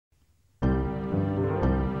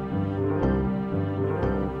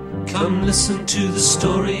Come listen to the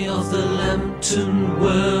story of the Lambton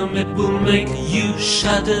Worm. It will make you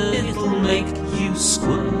shudder, it'll make you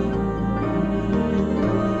squirm.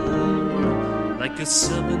 Like a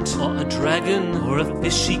serpent or a dragon or a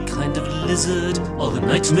fishy kind of lizard, or the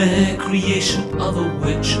nightmare creation of a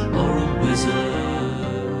witch or a wizard.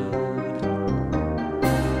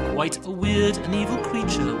 Quite a weird and evil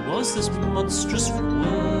creature was this monstrous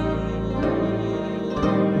worm.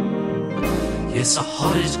 Yes, a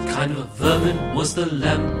horrid kind of a vermin was the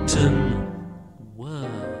Lambton Worm.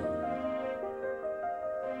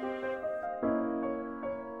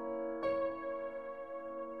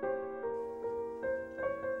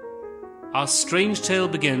 Our strange tale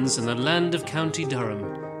begins in the land of County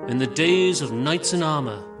Durham, in the days of knights in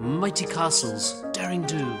armour, mighty castles, daring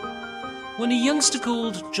do, when a youngster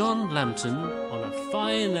called John Lambton, on a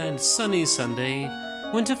fine and sunny Sunday,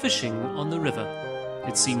 went a-fishing on the river.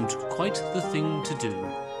 It seemed quite the thing to do.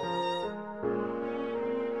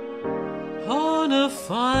 On a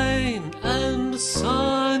fine and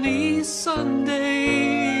sunny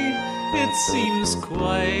Sunday, it seems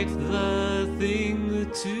quite the thing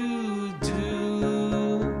to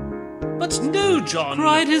do. But no, John,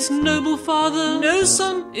 cried his noble father. No,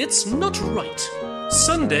 son, it's not right.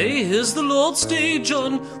 Sunday is the Lord's day,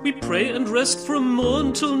 John. We pray and rest from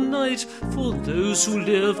morn till night. For those who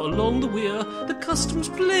live along the weir, the custom's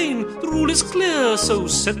plain, the rule is clear. So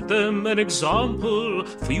set them an example,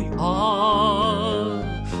 for you are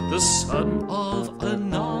the son of a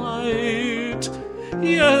knight.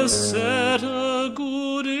 Yes, set a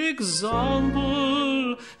good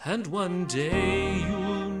example, and one day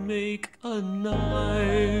you'll make a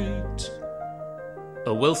knight.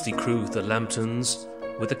 A wealthy crew, the Lambtons,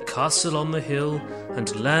 with a castle on the hill,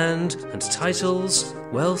 and land and titles,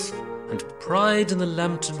 wealth and pride in the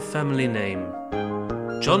Lambton family name.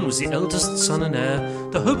 John was the eldest son and heir,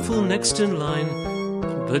 the hopeful next in line,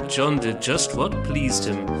 but John did just what pleased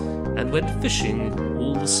him, and went fishing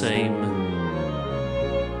all the same.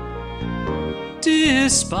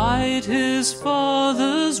 Despite his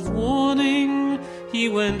father's warning, he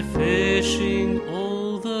went fishing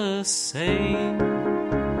all the same.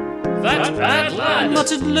 That bad lad,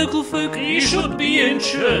 muttered local folk, he should be in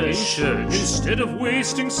church. Instead of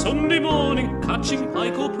wasting Sunday morning catching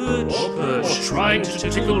pike or perch, or trying to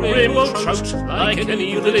tickle rainbow trout like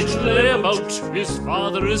any village layabout. His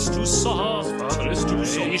father is too soft,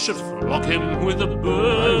 he should flog him with a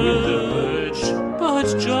birch.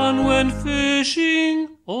 But John went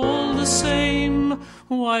fishing all the same,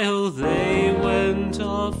 while they went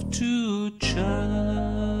off to church.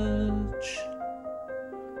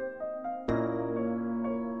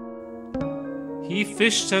 He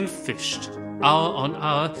fished and fished, hour on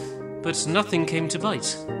hour, but nothing came to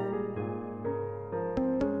bite.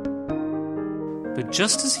 But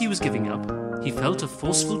just as he was giving up, he felt a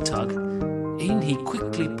forceful tug. In he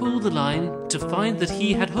quickly pulled the line to find that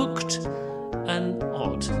he had hooked an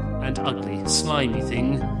odd and ugly, slimy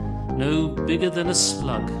thing, no bigger than a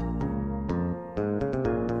slug.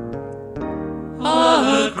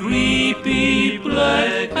 A creepy,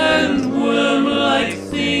 black and worm-like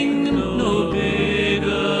thing, no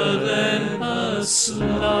bigger than a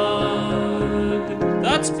slug.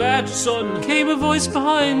 That's bad, son, came a voice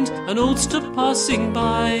behind, an oldster passing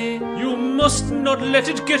by. You must not let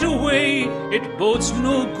it get away, it bodes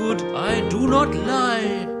no good, I do not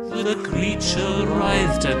lie. The creature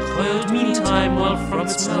writhed and coiled meantime, while from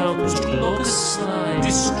its mouth was glaucous slime.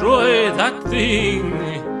 Destroy that thing,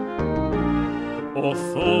 or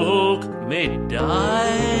folk may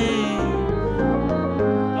die.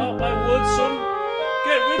 Oh, my word, son,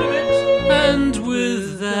 get rid of it. And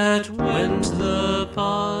with that went the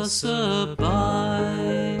passer-by.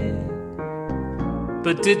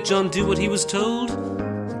 But did John do what he was told?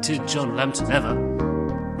 Did John Lambton ever?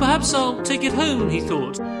 Perhaps I'll take it home, he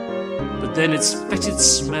thought. But then its fetid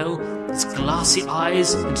smell, its glassy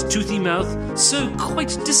eyes and toothy mouth so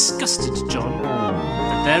quite disgusted John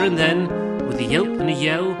that there and then, with a yelp and a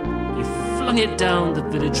yell, he flung it down the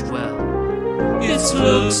village well. Its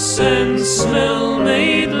looks and smell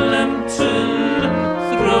made Lambton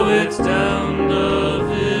throw it down the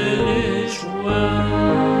village well.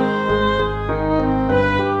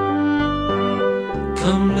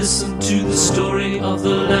 Come listen to the story of the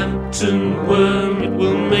Lambton Worm. It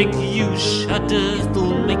will make you shudder,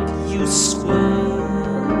 it'll make you squirm.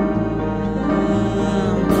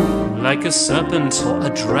 Like a serpent or a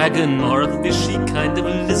dragon or a fishy kind of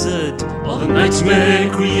lizard, or the nightmare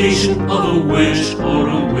creation of a witch or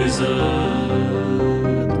a wizard.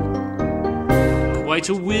 Quite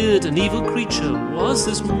a weird and evil creature was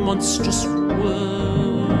this monstrous worm.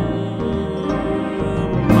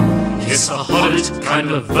 Yes, a horrid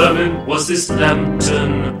kind of vermin was this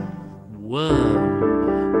Lambton Worm.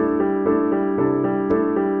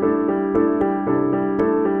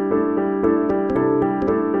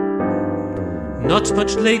 Not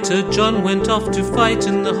much later, John went off to fight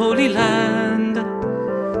in the Holy Land.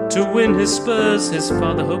 To win his spurs, his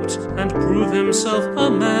father hoped, and prove himself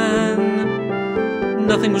a man.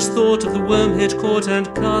 Nothing was thought of the worm he'd caught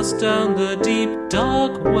and cast down the deep,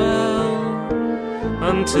 dark well.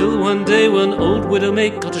 Until one day when old widow May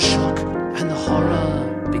got a shock, and the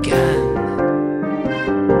horror began.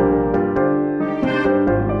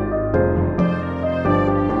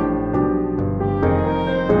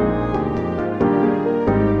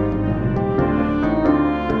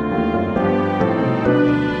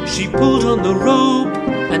 She pulled on the rope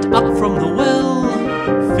and up from the well,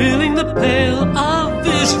 feeling the pail, a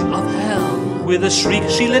vision of hell. With a shriek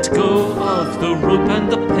she let go of the rope and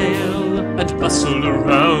the pail, and bustled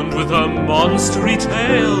around with her monstery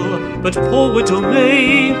tail. But poor widow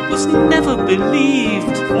May was never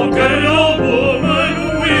believed. Forget it, old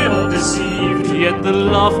woman, we're not deceived. Yet the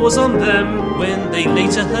laugh was on them when they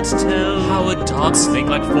later heard tell how a dark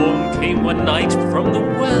snake-like form came one night from the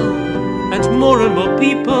well. And more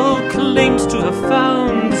people claimed to have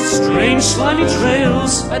found strange slimy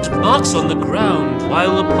trails and marks on the ground,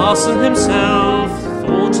 while the parson himself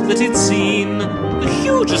thought that he'd seen the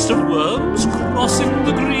hugest of worms crossing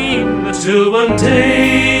the green. Till one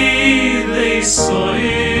day they saw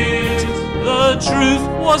it. The truth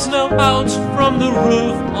was now out from the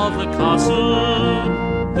roof of the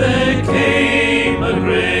castle. There came a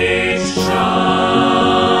great shout.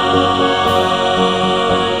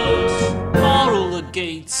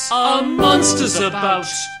 Are monsters about?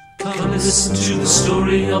 Come and listen to the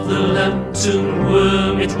story of the Lambton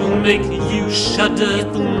Worm. It will make you shudder, it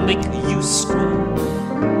will make you squirm.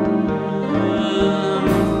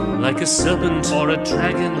 Like a serpent or a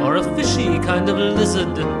dragon or a fishy kind of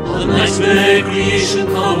lizard, or the nightmare creation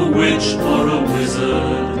of a witch or a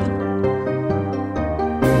wizard.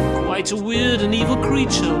 Quite a weird and evil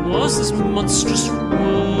creature was this monstrous worm.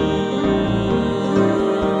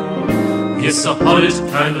 Yes, a horrid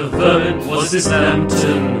kind of vermin was this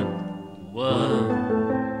Lambton Worm.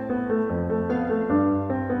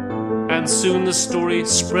 And soon the story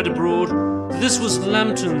spread abroad that this was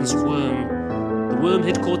Lambton's worm. The worm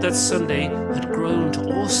he'd caught that Sunday had grown to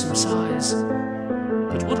awesome size.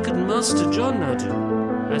 But what could Master John now do,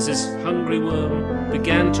 as this hungry worm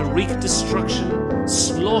began to wreak destruction,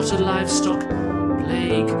 slaughter livestock,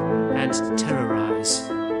 plague, and terrorize?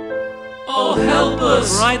 Oh, help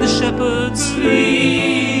us! Cried the shepherds.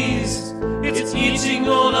 Please! It's eating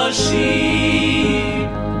all our sheep!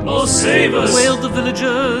 Oh, save us! Wailed the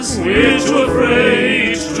villagers. We're too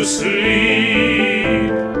afraid to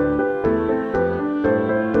sleep!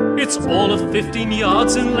 It's all of 15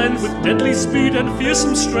 yards in length, with deadly speed and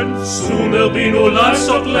fearsome strength. Soon there'll be no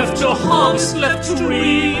livestock left, to harvest left to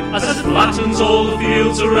reap, as it flattens all the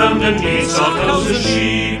fields around and eats our cows and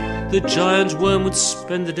sheep. The giant worm would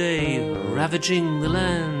spend the day ravaging the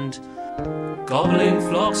land, gobbling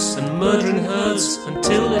flocks and murdering herds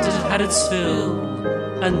until it had had its fill.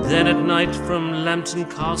 And then at night from Lambton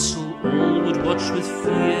Castle all would watch with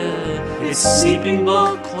fear its seeping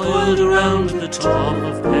bulk coiled around the top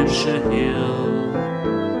of Penshire Hill.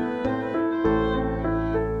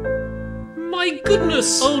 My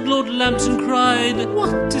goodness, old Lord Lambton cried,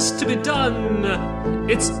 what is to be done?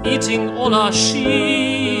 It's eating all our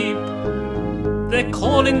sheep. They're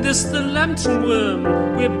calling this the Lambton Worm.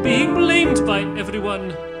 We're being blamed by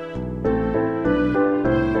everyone.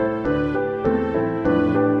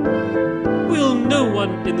 Will no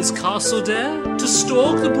one in this castle dare to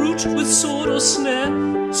stalk the brute with sword or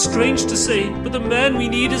snare? Strange to say, but the man we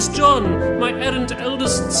need is John, my errant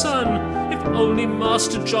eldest son. If only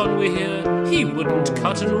Master John were here, he wouldn't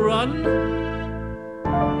cut and run.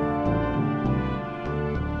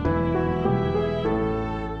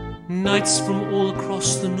 Knights from all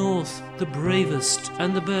across the north, the bravest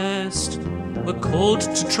and the best, were called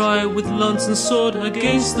to try with lance and sword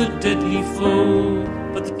against the deadly foe.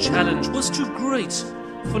 But the challenge was too great,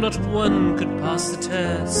 for not one could pass the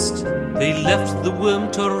test. They left the worm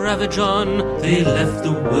to ravage on, they left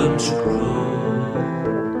the worm to grow.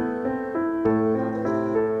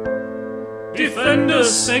 Defend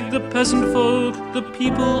us, begged the peasant folk, the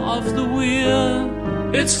people of the Weir.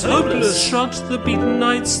 It's hopeless, shrugged the beaten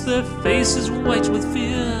knights, their faces white with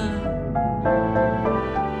fear.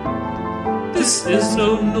 This is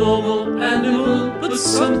no normal animal, but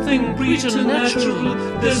something preternatural.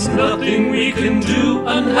 There's nothing we can do,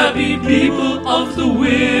 unhappy people of the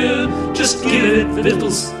Weir. Just give it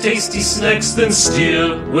victuals, tasty snacks, then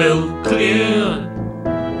steer well clear.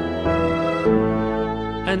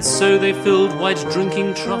 And so they filled white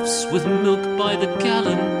drinking troughs with milk by the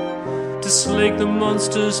gallon. To slake the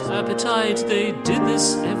monster's appetite, they did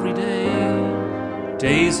this every day.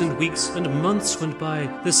 Days and weeks and months went by,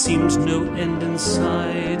 there seemed no end in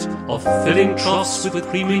sight of filling troughs with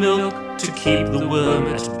creamy milk to keep the worm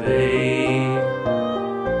at bay.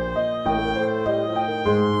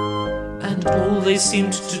 And all they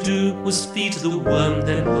seemed to do was feed the worm,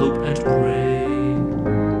 then hope and pray.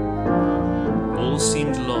 All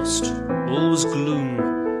seemed lost, all was gloom.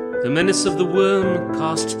 The menace of the worm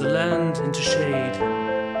cast the land into shade.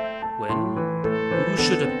 When who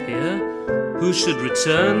should appear? Who should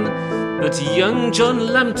return but young John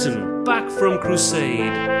Lambton, back from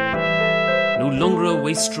crusade? No longer a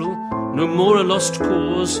wastrel, no more a lost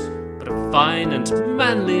cause, but a fine and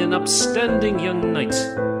manly and upstanding young knight.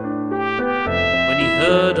 When he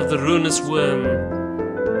heard of the ruinous worm,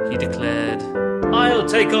 he declared, "I'll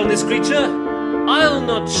take on this creature, I'll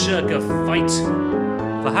not shirk a fight."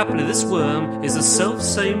 For happily this worm is the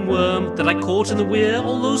self-same worm that I caught in the weir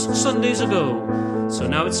all those Sundays ago. So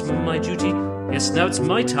now it's my duty, yes, now it's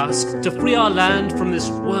my task, to free our land from this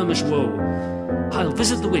wormish woe. I'll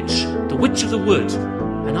visit the witch of the wood,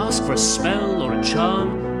 and ask for a spell or a charm,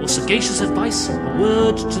 or sagacious advice, a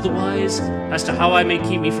word to the wise, as to how I may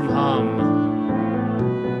keep me from harm.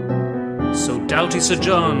 So doughty Sir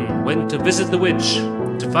John went to visit the witch,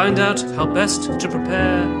 to find out how best to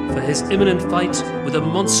prepare for his imminent fight with a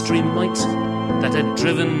monstery might that had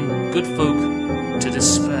driven good folk to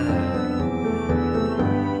despair.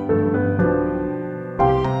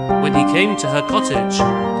 When he came to her cottage,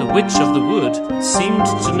 the witch of the wood seemed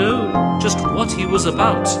to know just what he was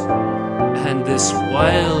about, and this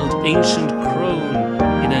wild ancient crone,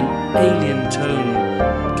 in an alien tone,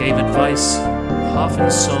 gave advice, half in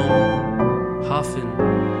song, half in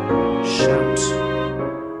shout.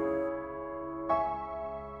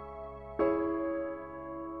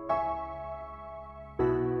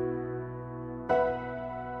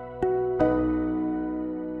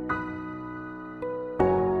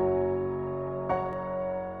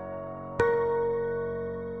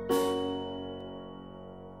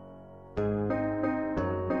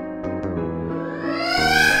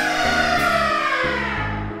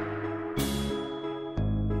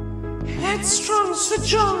 Headstrong Sir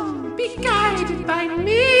John, be guided by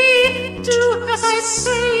me. Do as I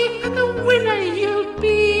say, and the winner you'll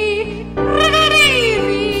be.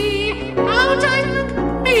 Really, how'd I look at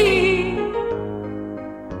me?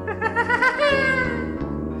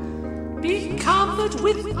 Be covered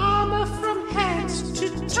with armor from head to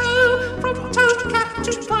toe, from toe cap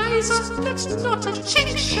to visor, let not a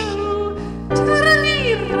chink show.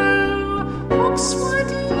 Taraliro,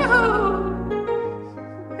 Oxford-yo.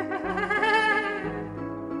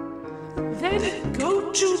 Then go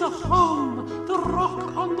to the home, the rock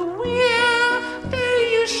on the weir. There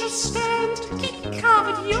you shall stand, keep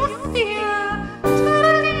covered your fear.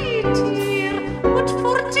 Tarality, what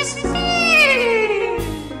for 'tis fear?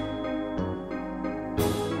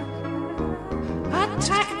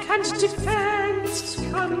 Attack and defense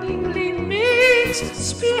cunningly mix,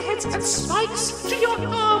 spearheads and spikes to your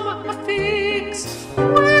armor affix.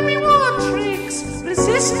 Wormy war tricks,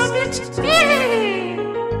 resist a bit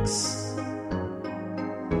fix.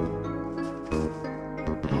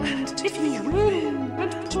 And if you win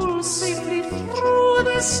and pull safely through,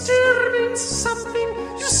 there still remains something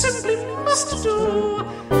you simply must do.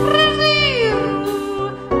 Reveal,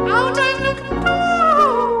 how'd I look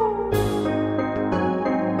now?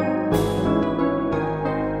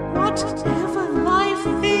 Whatever live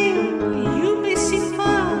thing you may see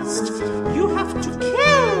first, you have to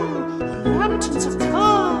kill, or lanterns are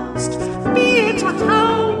cast. Be it a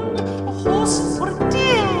hound, a horse, or a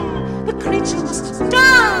deer, the creature must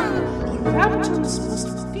die, or lanterns must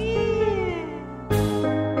fear.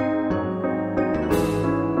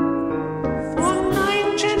 For 9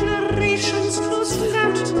 generations, those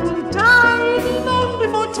lanterns will die long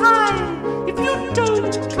before time if you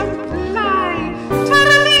don't comply.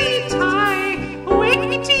 Taraliti, wake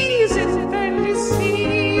me tease and then see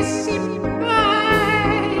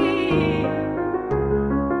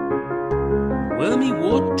Wormy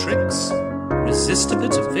ward tricks, resist a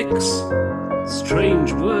bit of fix.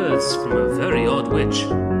 Strange words from a very odd witch.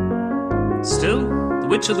 Still, the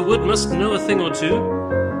witch of the wood must know a thing or two.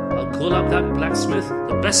 I'll call up that blacksmith,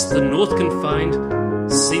 the best the north can find,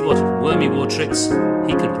 see what wormy war tricks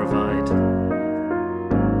he can provide.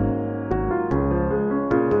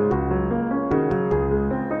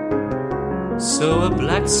 So a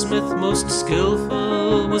blacksmith most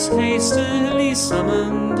skillful was hastily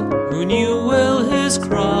summoned, who knew well his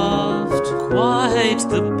craft, quite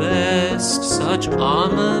the best. Such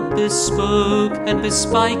armor bespoke and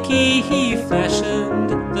bespiky he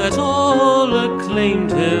fashioned, that all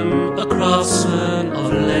acclaimed him a craftsman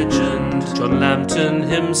of legend. John Lambton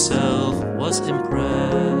himself was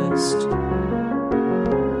impressed.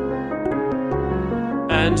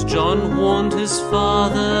 And John warned his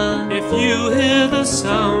father, "If you hear the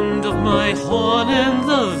sound of my horn in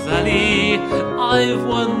the valley, I've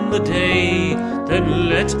won the day. Then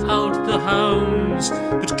let out the hounds,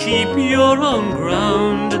 but keep your own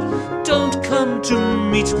ground. Don't come to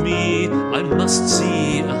meet me, I must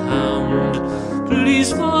see a hound.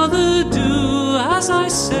 Please, father, do as I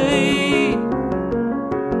say."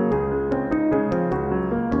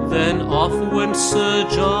 Then off went Sir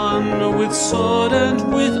John with sword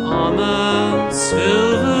and with armor,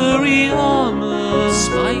 silvery armor,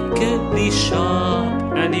 spikily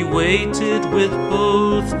sharp, and he waited with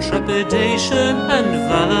both trepidation and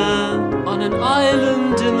valor on an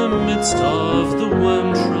island in the midst of the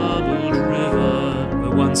worm-troubled river,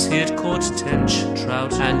 where once he had caught tench,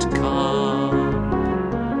 trout, and carp.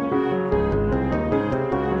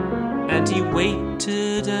 And he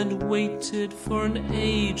waited and waited for an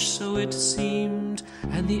age, so it seemed,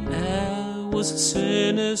 and the air was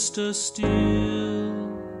sinister still,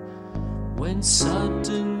 when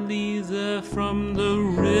suddenly there from the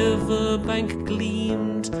river bank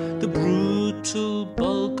gleamed the brutal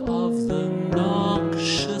bulk of the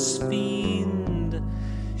noxious fiend.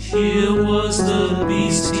 Here was the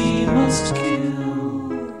beast he must kill.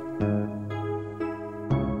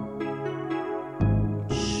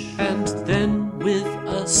 And then with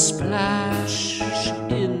a splash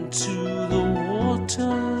into the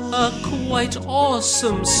water, a quite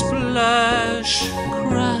awesome splash,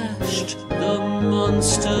 crashed the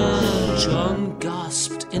monster. John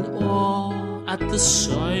gasped in awe at the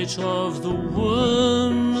sight of the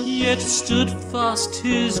worm, yet stood fast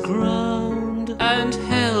his ground and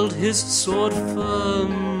held his sword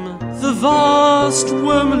firm. The vast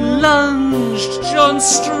worm lunged, John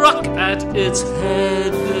struck at its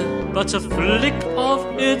head, but a flick of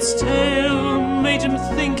its tail made him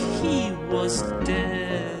think he was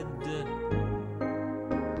dead.